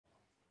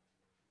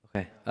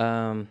Okay.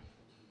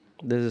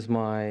 This is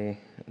my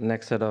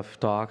next set of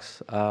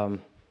talks. This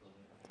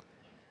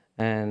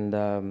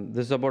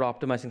is about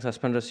optimizing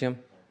suspend resume.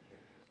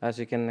 As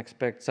you can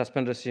expect,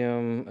 suspend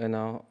resume,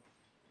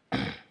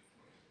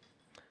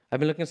 I've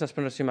been looking at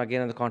suspend resume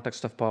again in the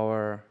context of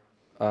power,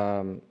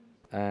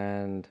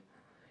 and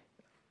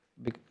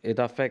it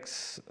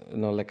affects,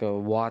 like a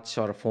watch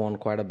or a phone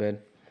quite a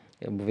bit.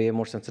 Way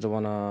more sensitive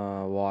on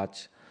a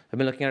watch. I've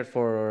been looking at it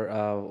for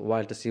a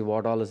while to see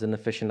what all is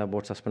inefficient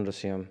about suspend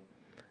resume,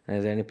 and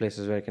is there any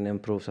places where I can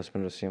improve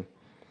suspend resume.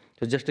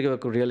 So just to give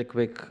a really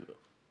quick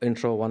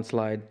intro, one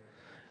slide.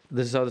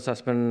 This is how the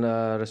suspend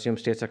resume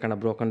states are kind of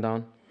broken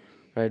down,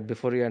 right?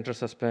 Before you enter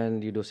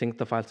suspend, you do sync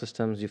the file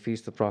systems, you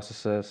feast the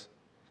processes,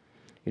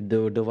 you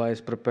do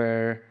device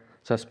prepare,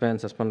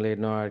 suspend late,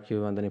 no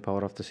RQ, and then you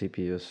power off the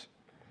CPUs.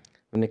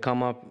 When you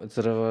come up, it's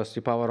the reverse.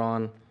 You power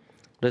on,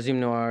 resume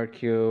no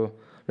RQ,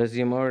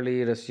 resume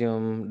early,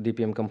 resume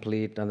DPM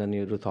complete, and then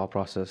you do thaw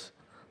process.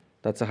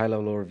 That's a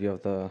high-level overview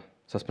of the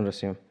suspend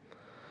resume.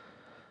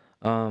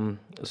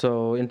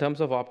 So in terms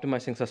of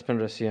optimizing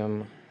suspend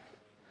resume,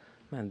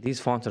 man, these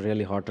fonts are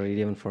really hard to read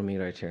even for me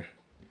right here.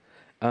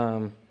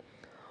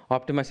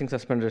 Optimizing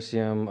suspend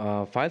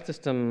resume, file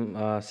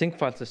system, sync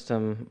file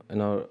system,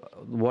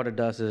 what it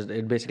does is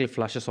it basically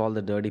flushes all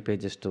the dirty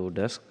pages to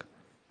disk.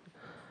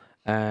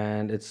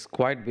 And it's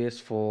quite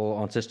wasteful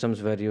on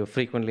systems where you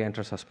frequently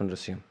enter suspend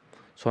resume.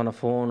 So on a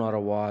phone or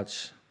a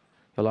watch,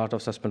 a lot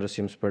of suspend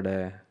resumes per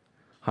day,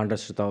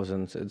 hundreds to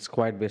thousands. It's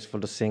quite wasteful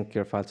to sync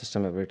your file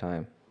system every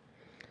time.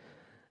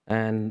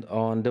 And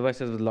on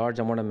devices with large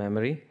amount of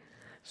memory,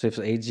 so if it's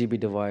an 8 GB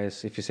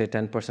device, if you say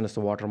 10% is the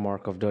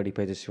watermark of dirty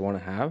pages you want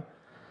to have,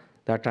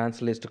 that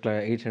translates to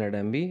 800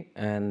 MB.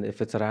 And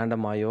if it's a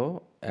random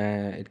I/O,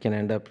 it can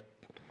end up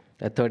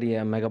at 30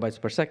 megabytes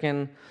per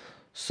second.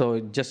 So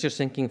just your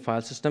syncing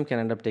file system can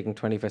end up taking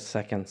 25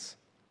 seconds,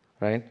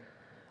 right?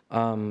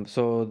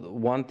 So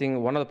one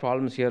of the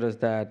problems here is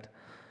that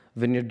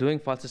when you're doing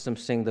file system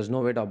sync, there's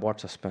no way to abort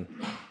suspend.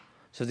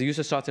 So if the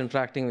user starts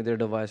interacting with your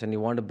device and you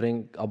want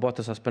to abort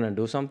the suspend and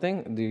do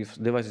something, the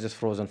device is just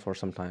frozen for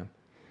some time.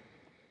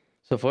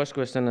 So first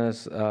question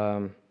is,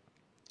 the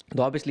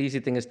obviously easy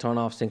thing is turn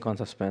off sync on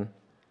suspend,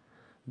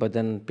 but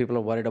then people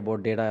are worried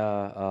about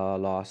data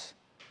loss.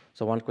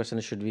 So one question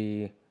is, should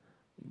we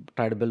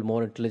try to build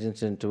more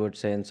intelligence into it,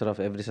 say instead of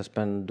every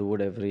suspend, do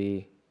it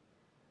every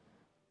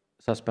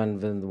suspend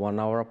within 1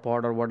 hour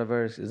apart or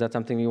whatever? Is that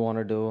something you want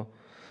to do?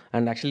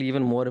 And actually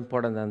even more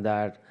important than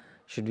that,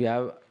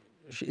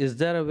 is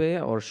there a way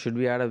or should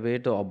we add a way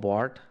to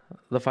abort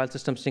the file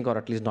system sync or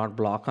at least not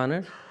block on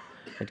it?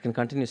 It can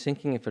continue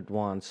syncing if it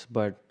wants,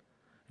 but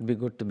it'd be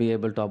good to be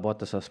able to abort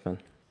the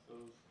suspend.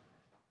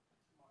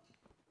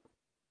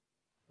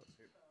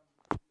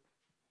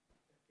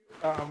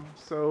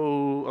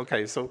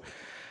 So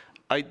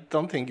I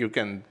don't think you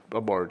can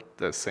abort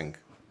the sync.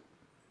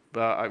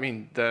 But I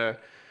mean,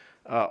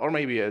 or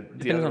maybe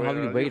depends on how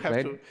you wait,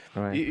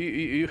 right?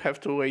 You have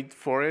to wait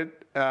for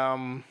it.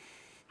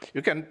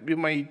 You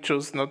may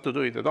choose not to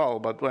do it at all,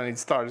 but when it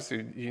starts,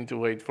 you need to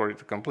wait for it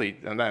to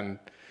complete and then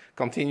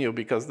continue,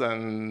 because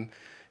then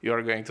you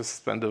are going to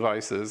suspend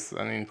devices,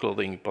 and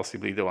including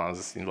possibly the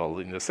ones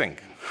involved in the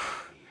sync.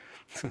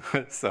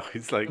 So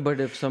it's like. But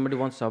if somebody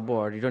wants to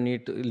abort, you don't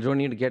need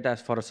to get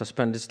as far as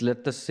suspend. Just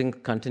let the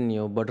sync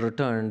continue, but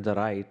return the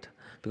write,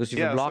 because if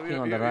you're blocking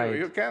on the write.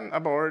 You can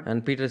abort.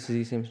 And Peter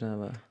C seems to have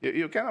a.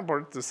 You can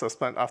abort the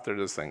suspend after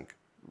the sync,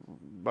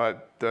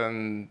 but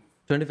then.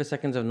 25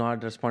 seconds of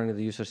not responding to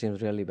the user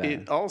seems really bad.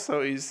 It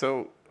also is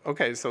so.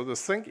 Okay, so the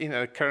sync in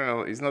a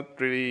kernel is not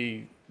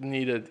really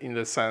needed in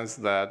the sense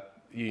that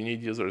you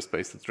need user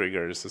space to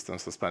trigger system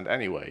suspend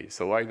anyway.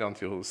 So why don't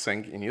you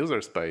sync in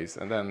user space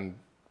and then.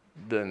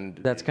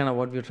 That's kind of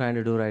what we're trying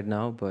to do right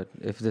now, but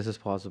if this is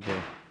possible.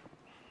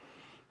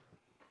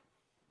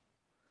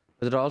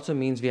 But it also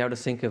means we have to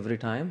sync every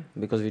time,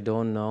 because we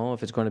don't know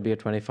if it's going to be a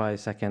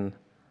 25-second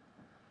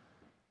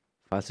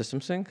file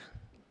system sync.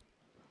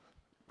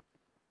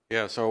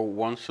 Yeah, so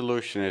one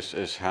solution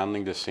is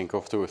handing the sync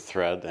off to a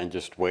thread and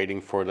just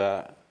waiting for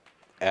that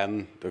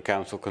and the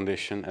cancel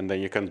condition, and then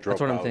you can drop out.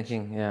 That's what I'm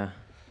thinking, yeah.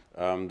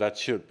 That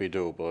should be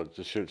doable.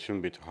 It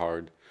shouldn't be too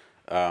hard.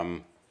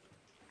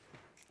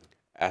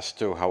 As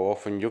to how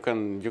often you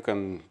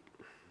can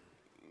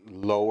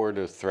lower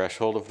the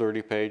threshold of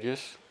dirty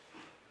pages,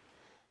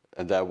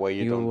 and that way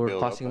you don't build up.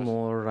 You're passing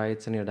more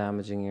writes and you're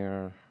damaging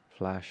your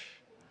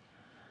flash.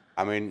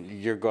 I mean,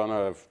 you're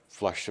gonna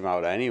flush them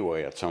out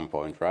anyway at some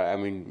point, right? I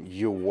mean,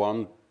 you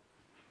want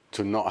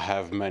to not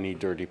have many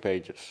dirty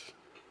pages.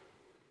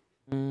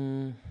 I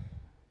mean,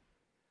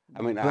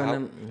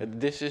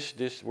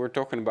 we're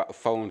talking about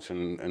phones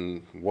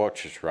and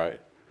watches,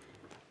 right?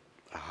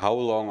 How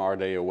long are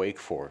they awake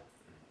for?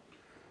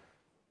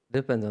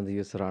 Depends on the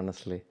user,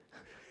 honestly.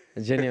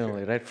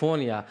 Genuinely, right?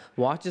 Phone, yeah.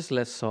 Watch is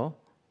less so.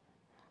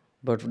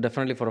 But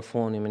definitely for a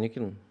phone, I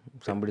mean,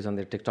 somebody's on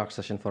their TikTok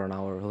session for an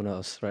hour, who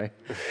knows, right?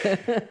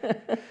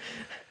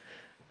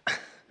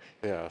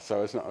 Yeah,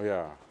 so it's not,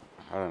 yeah,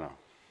 I don't know.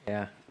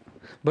 Yeah.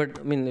 But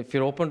I mean, if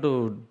you're open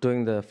to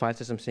doing the file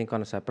system sync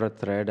on a separate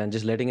thread and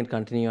just letting it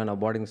continue on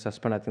aborting the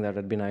suspend, I think that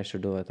would be nice to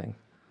do, I think,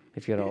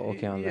 if you're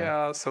okay on that.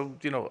 Yeah, so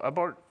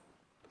abort.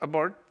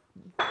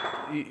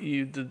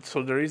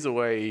 So there is a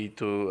way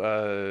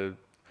to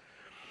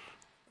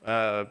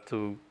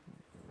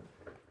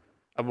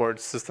abort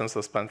system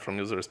suspend from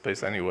user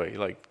space anyway,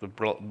 like to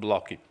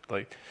block it.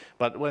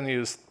 But when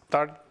you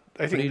start,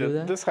 I think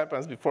that this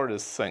happens before the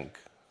sync.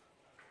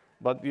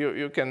 But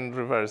you can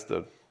reverse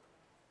the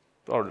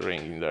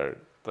ordering in there,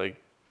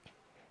 like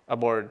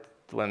abort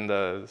when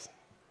the.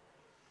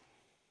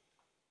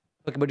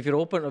 Okay, but if you're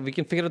open, we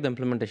can figure out the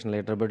implementation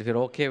later. But if you're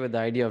okay with the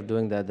idea of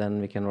doing that,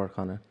 then we can work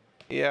on it.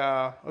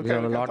 Yeah. Okay. We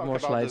have a lot more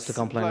slides to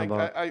complain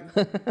about.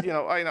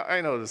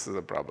 I know this is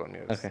a problem.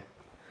 Yes. Okay.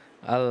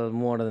 I'll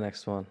move on to the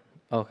next one.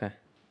 Okay.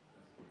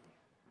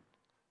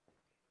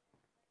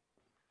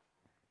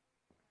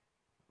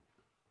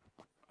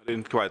 I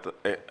didn't quite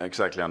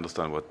exactly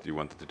understand what you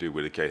wanted to do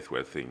with the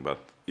K-thread thing, but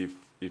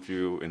if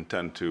you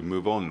intend to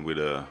move on with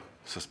a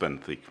suspend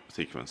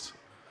sequence.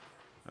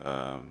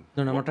 No,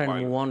 I'm not trying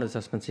to move on to the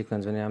suspend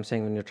sequence. I'm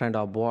saying when you're trying to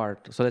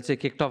abort. So let's say you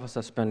kicked off a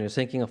suspend, you're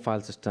syncing a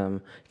file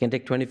system. You can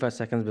take 25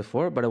 seconds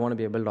before, but I want to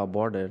be able to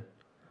abort it.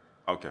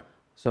 Okay.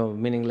 So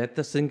meaning let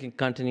the syncing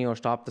continue or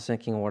stop the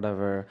syncing or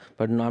whatever.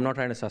 But no, I'm not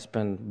trying to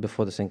suspend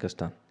before the sync is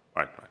done.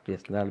 Right.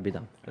 Yes, that'll be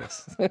done.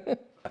 Yes.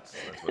 That's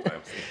what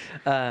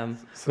I'm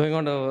saying. Going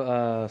on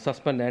to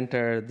suspend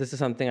enter, this is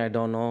something I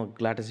don't know.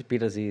 Glad to see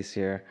Peter Z is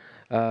here.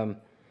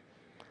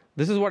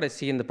 This is what I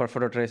see in the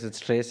perforator trace. It's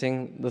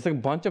tracing. There's like a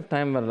bunch of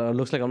time where it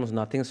looks like almost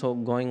nothing so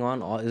going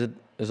on.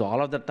 Is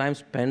all of the time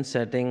spent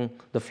setting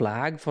the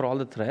flag for all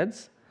the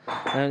threads?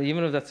 And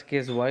even if that's the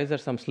case, why is there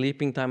some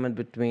sleeping time in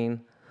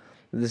between?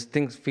 This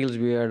thing feels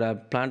weird. I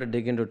plan to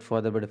dig into it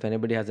further, but if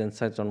anybody has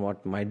insights on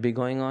what might be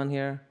going on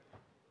here.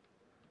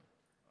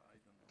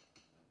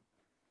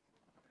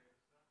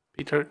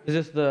 Peter? Is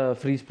this the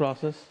freeze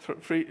process?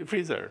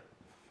 Freezer.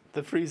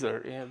 The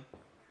freezer, yeah.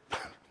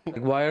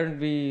 Like why aren't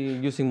we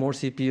using more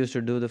CPUs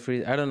to do the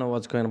freeze? I don't know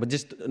what's going on, but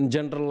just in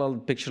general, the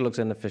picture looks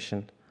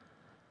inefficient.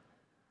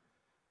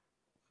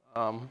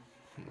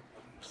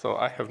 So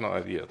I have no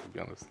idea, to be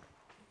honest.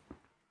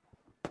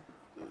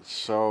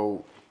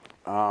 So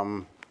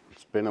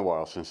it's been a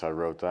while since I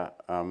wrote that.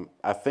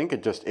 I think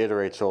it just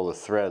iterates all the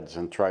threads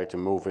and try to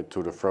move it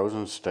to the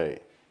frozen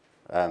state.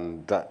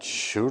 And that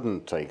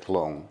shouldn't take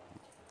long.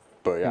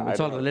 But yeah, it's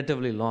all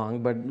relatively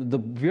long, but the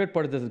weird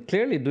part is they're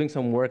clearly doing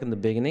some work in the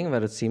beginning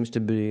where it seems to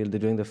be they're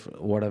doing the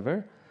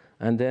whatever.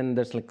 And then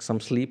there's like some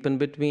sleep in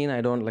between.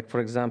 I don't, like,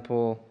 for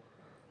example,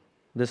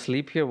 the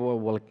sleep here,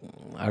 well,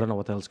 I don't know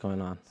what else is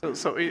going on.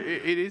 So it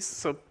is,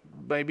 so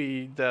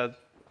maybe the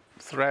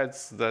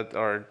threads that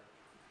are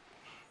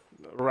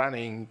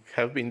running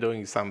have been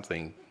doing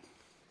something.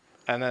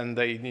 And then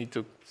they need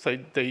to,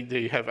 say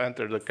they have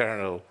entered the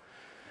kernel.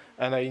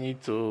 And they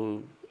need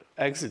to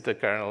exit the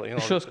kernel. It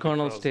shows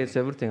kernel states,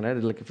 everything, right?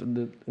 Like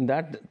in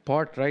that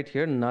part right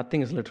here,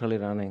 nothing is literally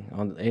running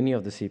on any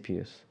of the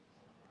CPUs.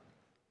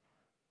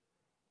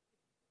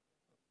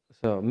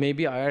 So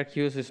maybe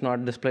IRQs is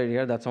not displayed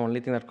here. That's the only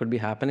thing that could be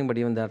happening, but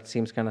even that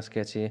seems kind of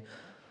sketchy.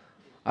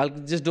 I'll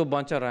just do a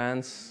bunch of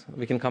rants.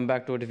 We can come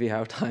back to it if we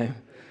have time.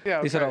 Yeah,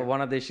 okay. These are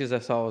one of the issues I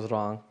saw was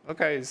wrong.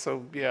 Okay,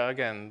 so yeah,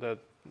 again, that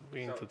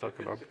we need to talk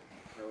about.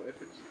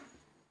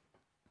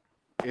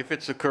 If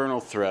it's a kernel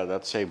thread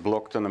that's, say,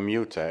 blocked on a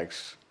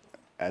mutex,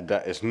 and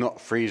that is not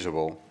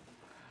freezable,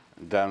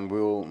 then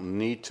we'll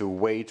need to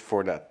wait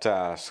for that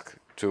task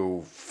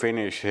to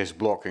finish his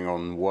blocking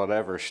on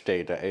whatever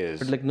state that is.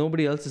 But like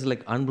nobody else is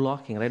like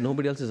unblocking, right?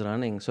 Nobody else is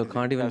running, so it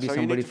can't even be so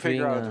somebody you need to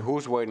figure freeing. out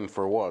who's waiting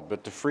for what,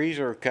 but the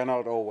freezer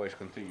cannot always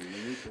continue.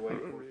 You need to wait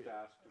for the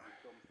task to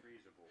become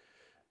freezable.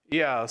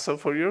 Yeah, so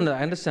for you. No,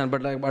 I understand,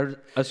 but like,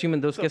 assume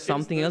in those cases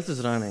something else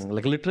is running.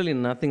 Like literally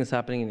nothing is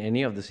happening in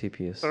any of the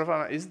CPUs.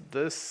 Saravana, is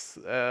this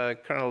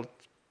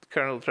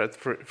kernel thread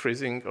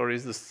freezing, or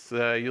is this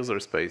user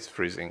space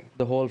freezing?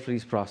 The whole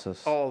freeze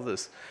process. All of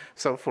this.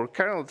 So for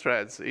kernel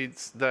threads,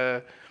 it's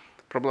the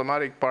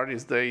problematic part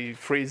is they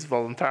freeze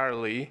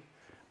voluntarily,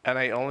 and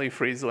they only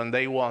freeze when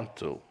they want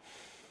to.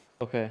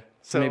 Okay.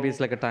 So maybe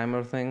it's like a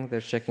timer thing. They're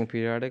checking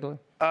periodically.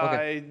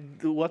 Okay.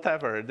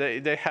 Whatever.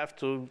 They have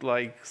to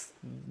like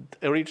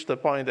reach the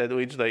point at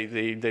which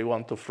they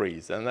want to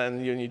freeze, and then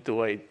you need to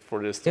wait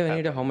for this to happen. Yeah,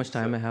 I need how much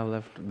time I have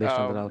left based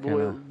on that.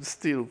 Well,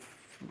 still,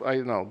 I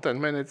don't know, 10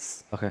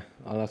 minutes. Okay,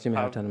 I'll assume you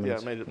have 10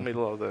 minutes. Yeah,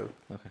 middle of the.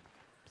 Okay.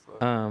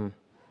 So.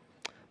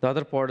 The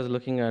other part is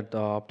looking at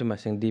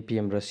optimizing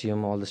DPM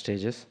resume all the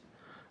stages,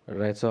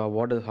 right? So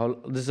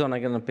this is on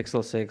again a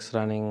Pixel 6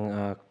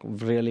 running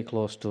really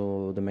close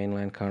to the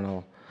mainline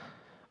kernel.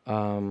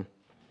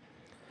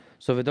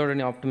 So without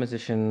any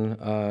optimization,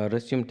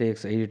 resume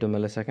takes 82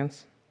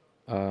 milliseconds,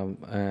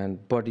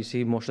 but you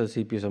see most of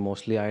the CPUs are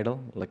mostly idle,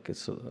 like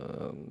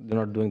they're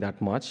not doing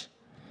that much.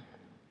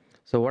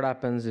 So what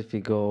happens if you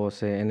go,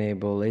 say,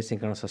 enable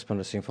asynchronous suspend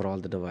resume for all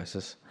the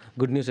devices?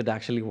 Good news, it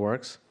actually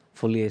works.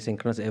 Fully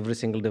asynchronous, every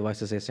single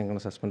device is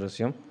asynchronous suspend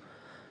resume.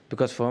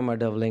 because firmware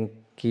dev-link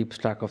keeps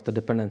track of the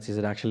dependencies,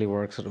 it actually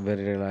works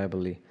very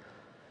reliably.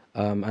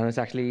 And it's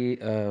actually,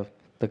 the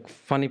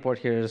funny part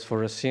here is for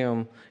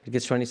resume, it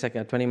gets 20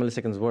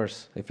 milliseconds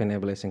worse if you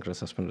enable asynchronous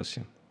suspend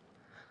resume.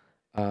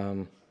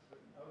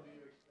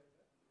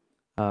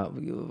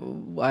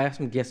 I have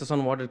some guesses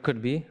on what it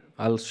could be.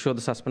 I'll show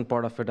the suspend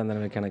part of it, and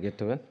then we kind of get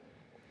to it.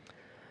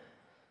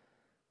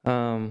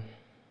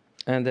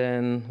 And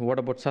then what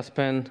about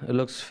suspend? It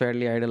looks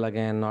fairly idle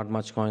again, not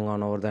much going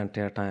on over the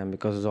entire time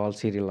because it's all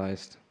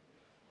serialized.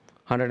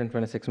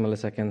 126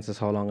 milliseconds is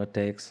how long it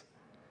takes.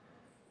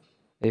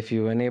 If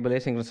you enable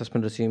asynchronous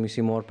suspend resume, you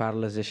see more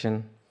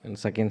parallelization, and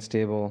it's again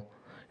stable.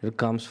 It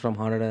comes from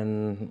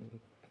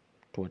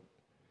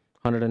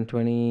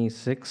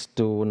 126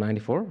 to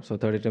 94, so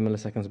 32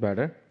 milliseconds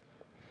better.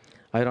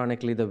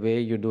 Ironically, the way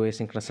you do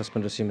asynchronous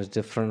suspend resume is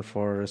different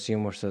for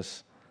resume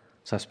versus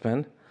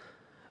suspend.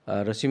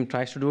 Resume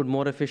tries to do it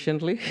more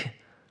efficiently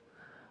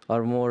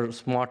or more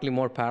smartly,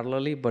 more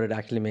parallelly, but it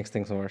actually makes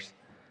things worse.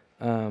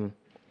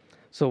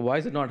 So why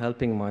is it not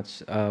helping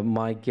much?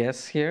 My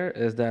guess here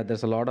is that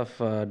there's a lot of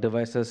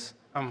devices.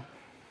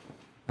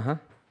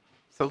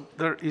 So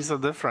there is a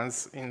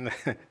difference in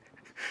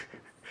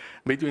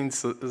between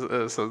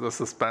the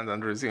suspend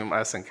and resume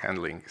async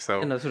handling.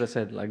 So And that's what I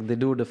said. Like they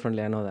do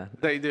differently. I know that.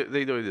 they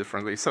do it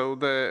differently. So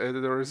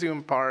the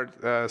resume part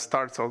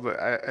starts all the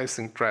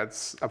async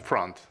threads up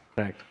front.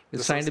 Correct.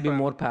 It's trying to be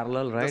more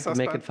parallel, right? To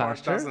make it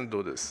faster. Doesn't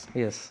do this.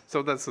 Yes.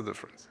 So that's the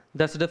difference.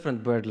 That's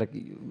different, but like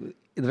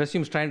the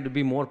resume is trying to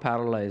be more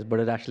parallelized, but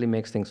it actually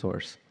makes things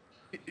worse.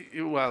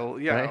 Well,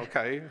 yeah, Right?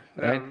 okay.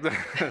 Right?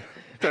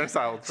 Turns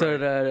out. So right.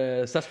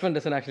 the suspend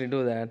doesn't actually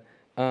do that.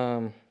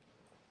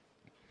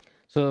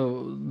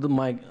 So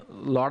my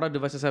lot of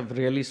devices have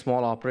really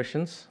small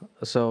operations,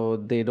 so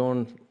they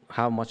don't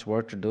have much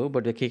work to do.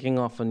 But we're kicking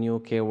off a new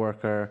K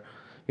worker,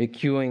 we're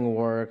queuing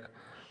work.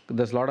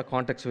 There's a lot of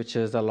context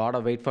switches, a lot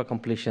of wait for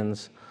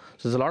completions.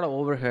 So there's a lot of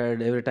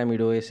overhead every time you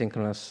do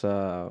asynchronous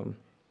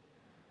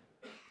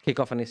kick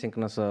off an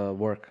asynchronous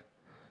work.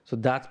 So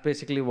that's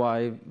basically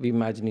why we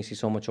imagine you see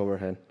so much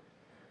overhead.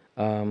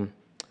 And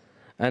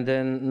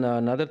then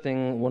one other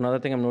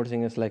thing I'm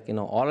noticing is like,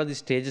 all of these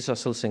stages are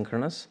still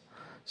synchronous.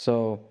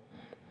 So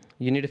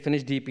you need to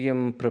finish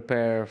DPM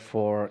prepare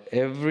for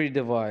every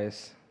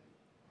device.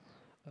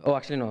 Oh,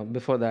 actually, no,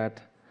 before that.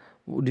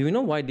 Do you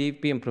know why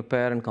DPM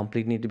prepare and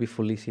complete need to be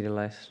fully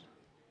serialized?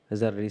 Is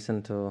there a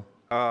reason to?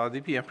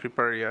 DPM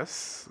prepare,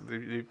 yes. The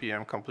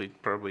DPM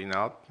complete, probably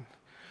not.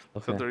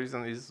 Okay. So the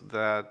reason is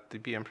that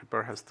DPM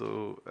prepare has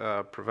to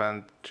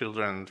prevent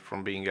children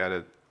from being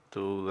added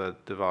to the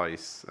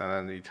device, and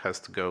then it has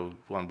to go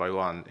one by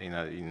one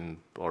in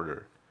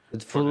order.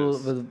 It's full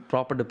with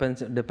proper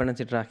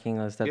dependency tracking,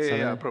 as that's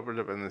Yeah, proper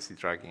dependency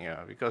tracking,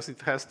 yeah, because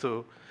it has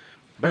to.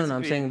 No,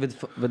 I'm saying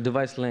with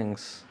device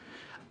links.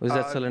 Is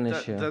that still an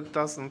issue? That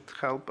doesn't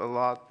help a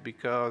lot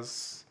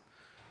because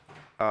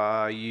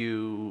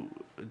you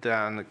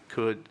then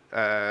could.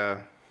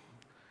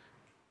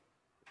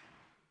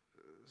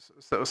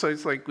 So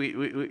it's like we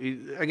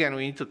again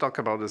we need to talk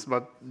about this,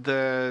 but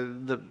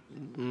the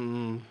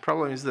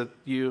problem is that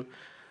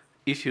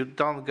if you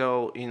don't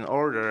go in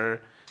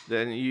order,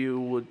 then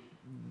you would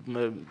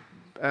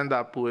end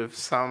up with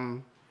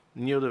some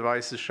new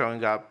devices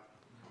showing up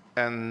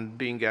and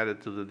being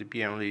added to the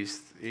DPM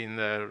list in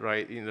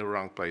the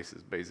wrong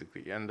places,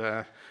 basically. And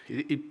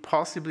it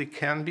possibly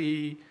can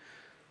be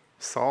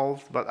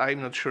solved, but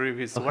I'm not sure if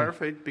it's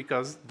worth it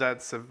because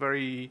that's a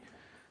very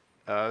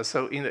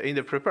so in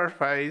the prepare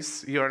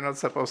phase, you are not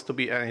supposed to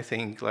be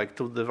anything like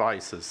two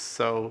devices,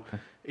 so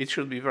it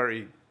should be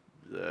very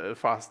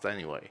fast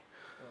anyway.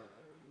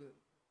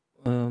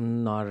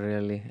 Not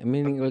really. I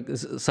mean, like,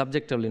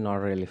 subjectively, not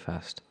really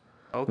fast.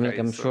 Okay, Like,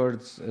 I'm sure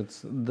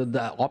it's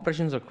the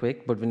operations are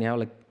quick, but when you have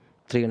like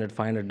 300,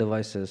 500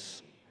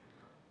 devices,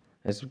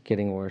 it's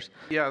getting worse.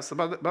 Yes,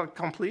 but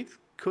complete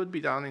could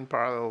be done in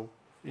parallel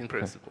in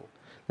principle.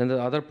 Then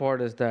the other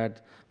part is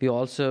that we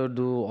also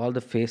do all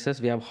the phases.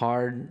 We have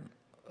hard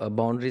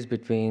boundaries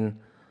between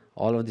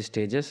all of the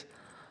stages.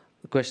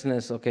 The question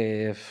is,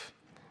 okay, if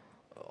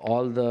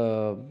all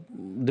the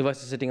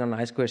devices sitting on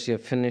I-squares, you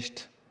have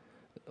finished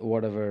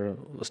whatever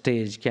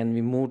stage, can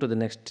we move to the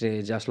next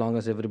stage as long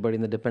as everybody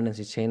in the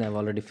dependency chain have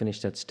already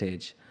finished that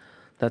stage?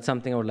 That's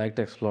something I would like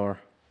to explore.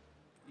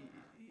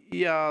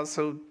 Yeah,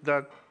 so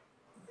that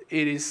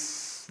it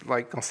is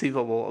like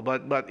conceivable,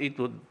 but it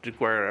would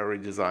require a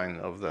redesign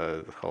of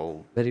the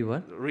whole. Very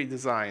what?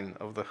 Redesign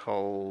of the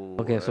whole.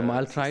 Okay, so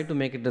I'll try to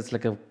make it as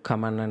like a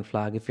command line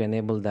flag. If you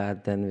enable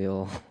that, then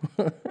we'll.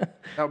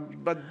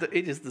 But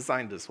it is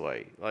designed this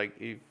way. Like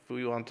if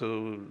we want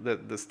to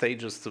the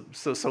stages to,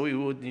 so we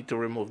would need to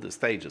remove the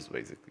stages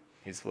basically.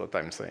 Is what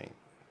I'm saying.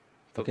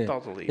 Okay.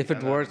 Totally. If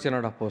it works, you're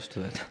not opposed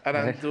to it. And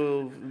right?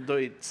 then do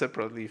it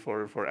separately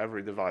for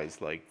every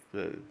device, like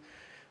the.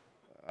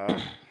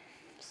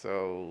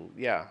 So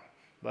yeah,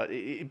 but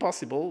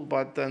possible.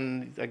 But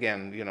then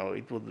again,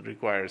 it would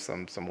require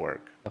some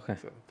work. Okay.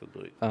 To do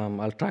it.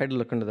 I'll try to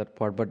look into that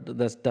part, but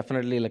there's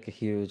definitely like a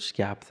huge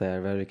gap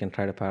there where we can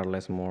try to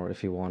parallelize more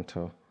if you want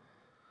to.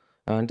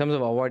 In terms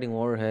of avoiding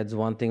overheads,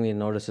 one thing we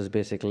notice is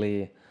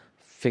basically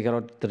figure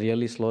out the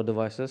really slow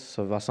devices.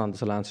 So Vasan,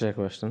 this will answer your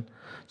question.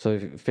 So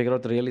if you figure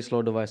out the really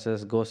slow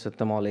devices, go set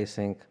them all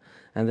async,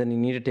 and then you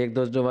need to take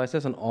those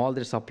devices and all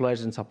their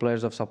suppliers and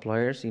suppliers of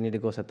suppliers, you need to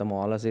go set them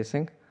all as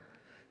async.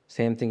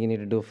 Same thing you need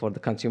to do for the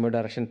consumer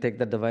direction. Take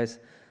that device,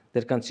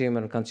 their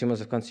consumer and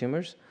consumers of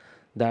consumers.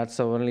 That's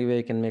the only way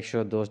you can make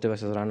sure those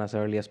devices run as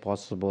early as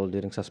possible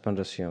during suspend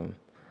resume.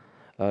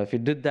 If you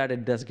did that,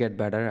 it does get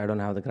better. I don't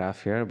have the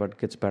graph here, but it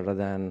gets better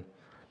than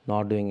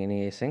not doing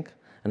any async.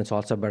 And it's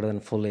also better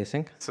than full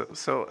async.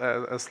 So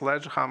a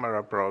sledgehammer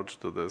approach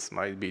to this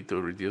might be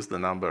to reduce the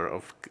number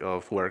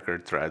of worker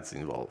threads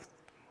involved.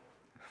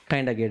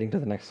 Kind of getting to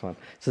the next one.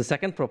 So the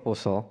second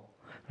proposal,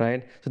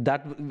 right? So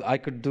that I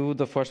could do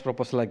the first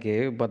proposal I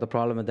gave, but the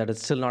problem is that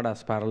it's still not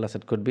as parallel as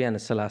it could be, and it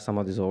still has some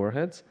of these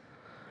overheads.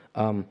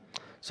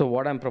 So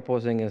what I'm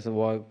proposing is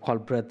what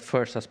called breadth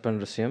first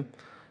suspend resume.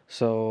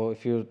 So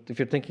if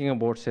you're thinking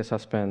about, say,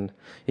 suspend,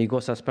 you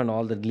go suspend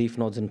all the leaf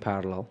nodes in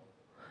parallel.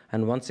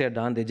 And once they're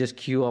done, they just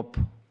queue up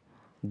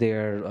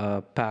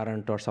their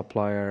parent or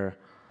supplier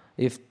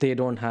if they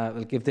don't have,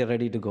 like, if they're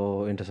ready to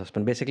go into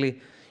suspend.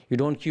 Basically, you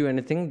don't queue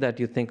anything that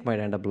you think might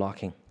end up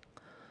blocking.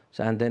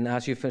 So, and then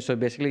as you finish, so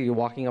basically you're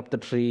walking up the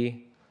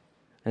tree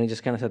and you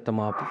just kind of set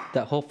them up.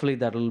 That, hopefully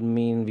that'll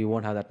mean we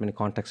won't have that many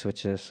context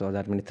switches or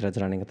that many threads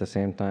running at the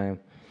same time.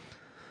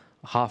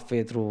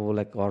 Halfway through,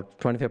 like, or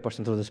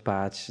 25% through this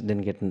patch,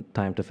 didn't get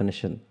time to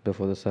finish it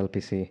before this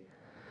LPC.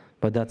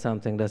 But that's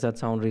something, does that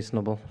sound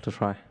reasonable to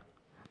try?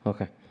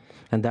 Okay.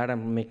 And that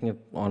I'm making it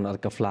on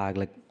like a flag,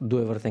 like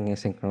do everything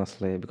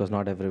asynchronously, because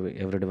not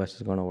every device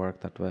is going to work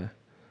that way.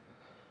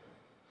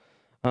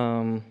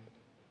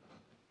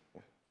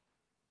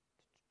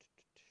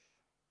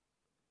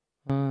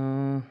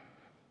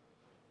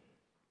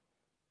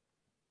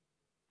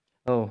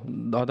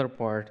 The other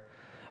part,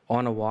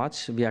 on a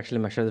watch, we actually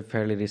measured it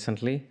fairly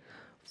recently.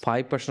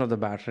 5% of the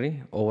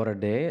battery over a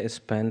day is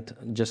spent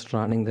just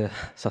running the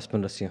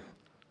suspend resume.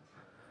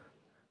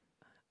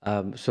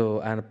 And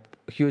a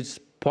huge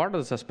part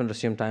of the suspend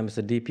resume time is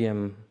the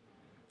DPM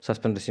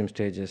suspend resume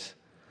stages.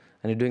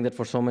 And you're doing that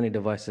for so many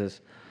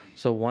devices.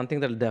 So one thing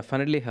that will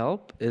definitely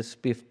help is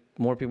if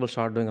more people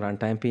start doing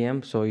runtime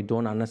PM, so you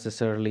don't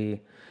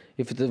unnecessarily,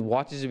 if the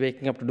watch is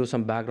waking up to do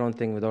some background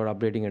thing without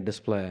updating your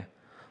display,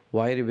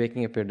 why are you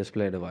waking up your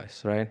display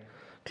device, right?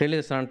 Clearly,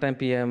 this runtime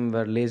PM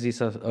where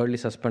early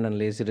suspend and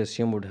lazy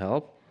resume would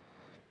help,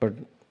 but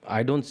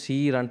I don't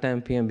see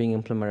runtime PM being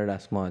implemented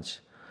as much.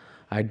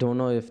 I don't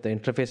know if the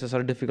interfaces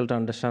are difficult to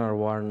understand or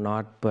what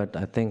not, but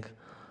I think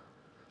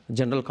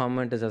general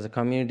comment is, as a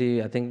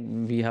community, I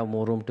think we have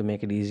more room to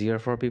make it easier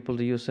for people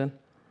to use it.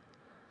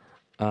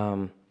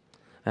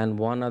 And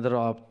one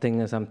other thing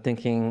is I'm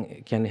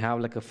thinking, can you have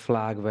like a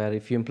flag where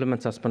if you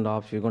implement suspend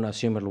ops, you're going to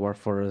assume it'll work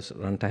for us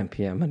runtime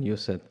PM and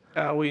use it?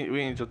 We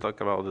need to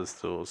talk about this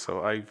too.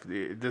 So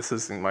this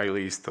is in my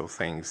list of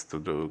things to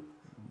do,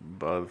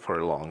 but for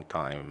a long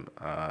time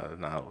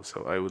now.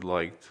 So I would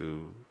like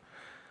to,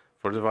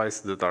 for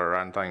devices that are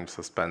runtime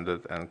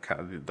suspended and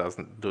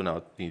do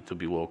not need to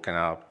be woken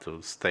up,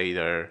 to stay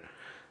there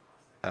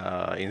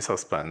in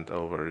suspend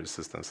over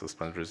system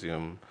suspend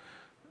resume.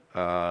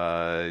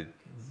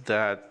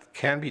 That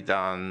can be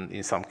done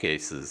in some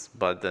cases,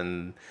 but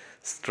then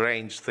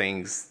strange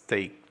things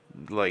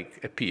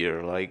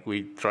appear. Like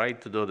we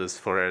tried to do this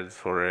for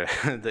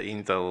the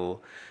Intel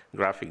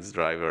graphics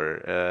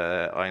driver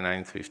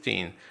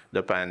i9-15.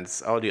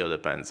 Audio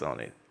depends on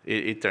it.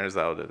 It turns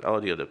out that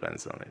audio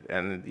depends on it,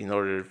 and in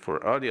order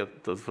for audio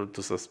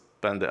to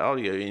suspend the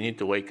audio, you need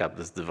to wake up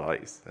this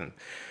device. And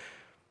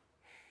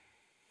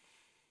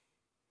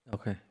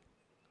okay.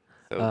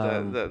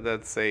 So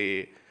that's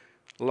a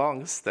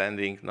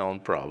long-standing known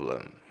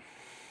problem.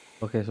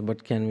 Okay, so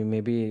but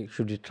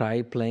should we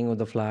try playing with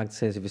the flag?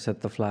 Says if you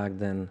set the flag,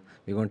 then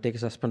we're going to take a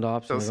suspend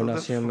ops, and we're going to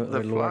assume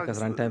it'll work as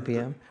runtime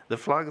PM? The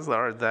flags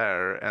are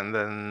there, and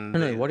then...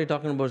 No, what you're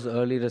talking about is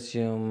early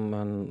resume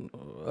and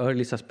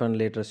early suspend,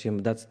 late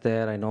resume. That's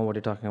there, I know what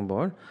you're talking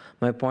about.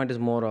 My point is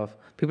more of,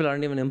 people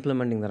aren't even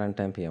implementing the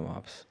runtime PM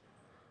ops.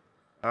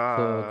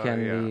 So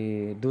can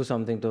we do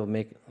something to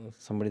make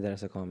somebody there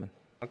as a comment?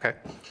 Okay.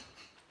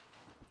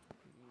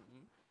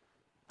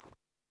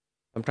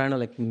 I'm trying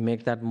to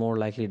make that more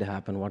likely to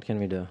happen. What can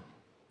we do?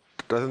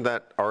 Doesn't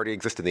that already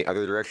exist in the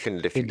other direction?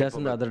 It does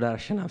in the other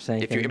direction. I'm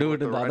saying if you do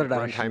it in the other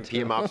direction. Runtime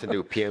PM ops and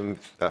do PM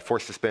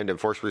force suspend and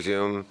force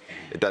resume,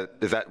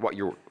 is that what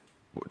you want?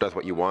 Not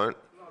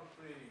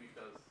really,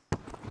 because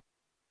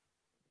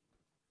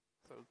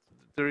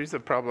there is a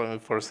problem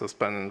with force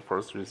suspend and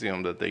force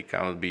resume that they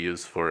cannot be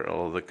used for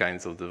all the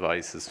kinds of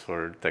devices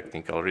for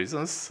technical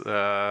reasons.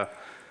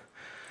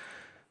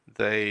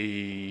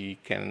 They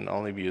can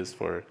only be used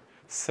for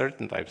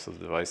certain types of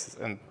devices,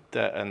 and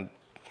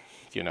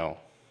you know,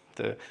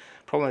 the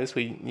problem is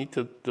we need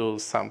to do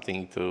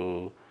something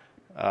to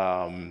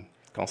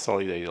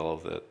consolidate all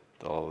of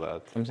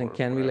that. I'm saying,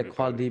 can we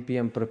call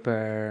DPM,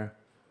 prepare,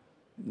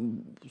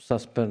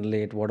 suspend,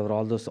 late, whatever,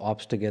 all those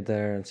ops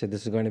together, and say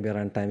this is going to be a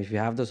runtime? If you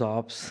have those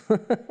ops,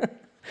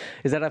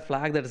 Is that a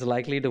flag that is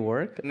likely to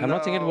work? I'm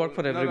not saying it worked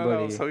for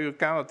everybody. No. So you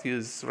cannot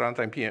use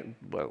runtime PM.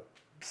 Well,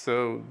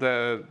 so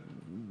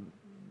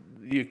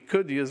you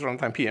could use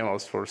runtime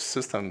PMOs for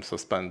system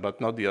suspend, but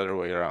not the other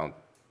way around.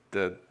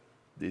 That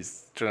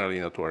is generally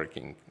not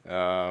working.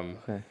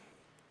 Okay.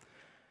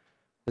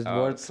 Is it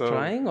worth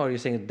trying, or are you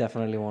saying it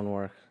definitely won't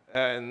work?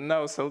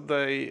 No, so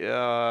they...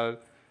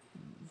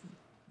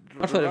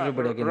 Not for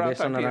everybody, again,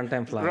 based on a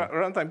runtime flag.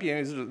 Runtime PM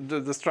is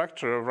the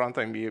structure of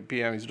runtime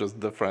PM is just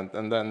different,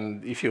 and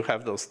then if you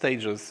have those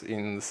stages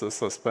in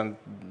suspend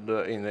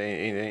in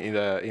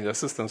the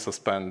system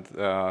suspend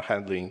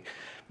handling,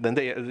 then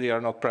they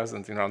are not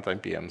present in runtime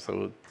PM.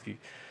 So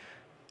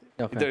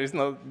there is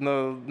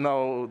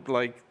no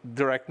like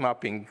direct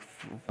mapping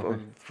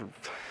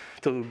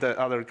to the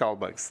other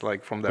callbacks,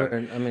 like from there.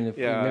 I mean,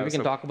 maybe we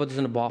can talk about this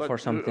in a BOF or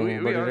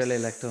something, but we really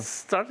like to.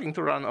 Starting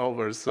to run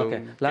over, so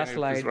okay. Last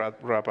slide.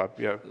 Wrap up,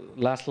 yeah.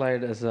 Last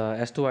slide is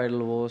S2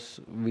 idle woes.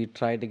 We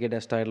tried to get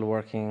S2 idle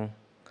working.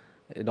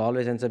 It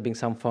always ends up being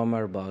some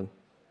firmware bug,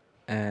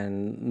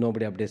 and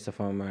nobody updates the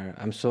firmware.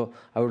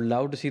 I would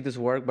love to see this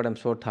work, but I'm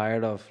so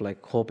tired of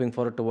like hoping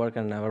for it to work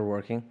and never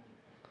working.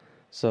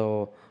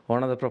 So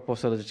one of the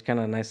proposals, which is kind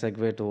of a nice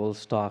segue to old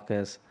stock,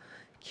 is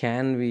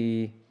can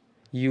we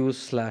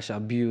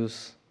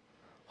use/abuse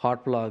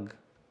hot plug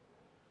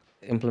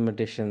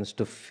implementations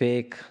to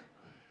fake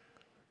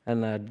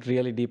a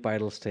really deep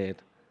idle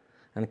state?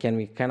 And can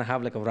we kind of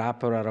have like a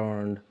wrapper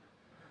around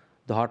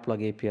the hot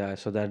plug API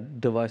so that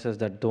devices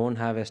that don't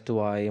have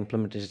S2I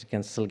implementations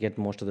can still get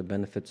most of the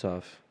benefits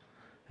of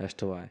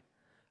S2I?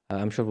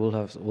 I'm sure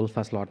Wolf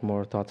has a lot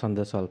more thoughts on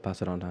this, so I'll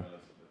pass it on to him.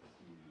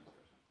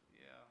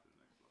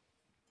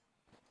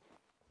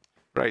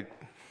 Right.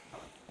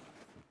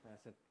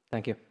 That's it.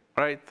 Thank you.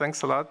 All right,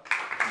 thanks a lot.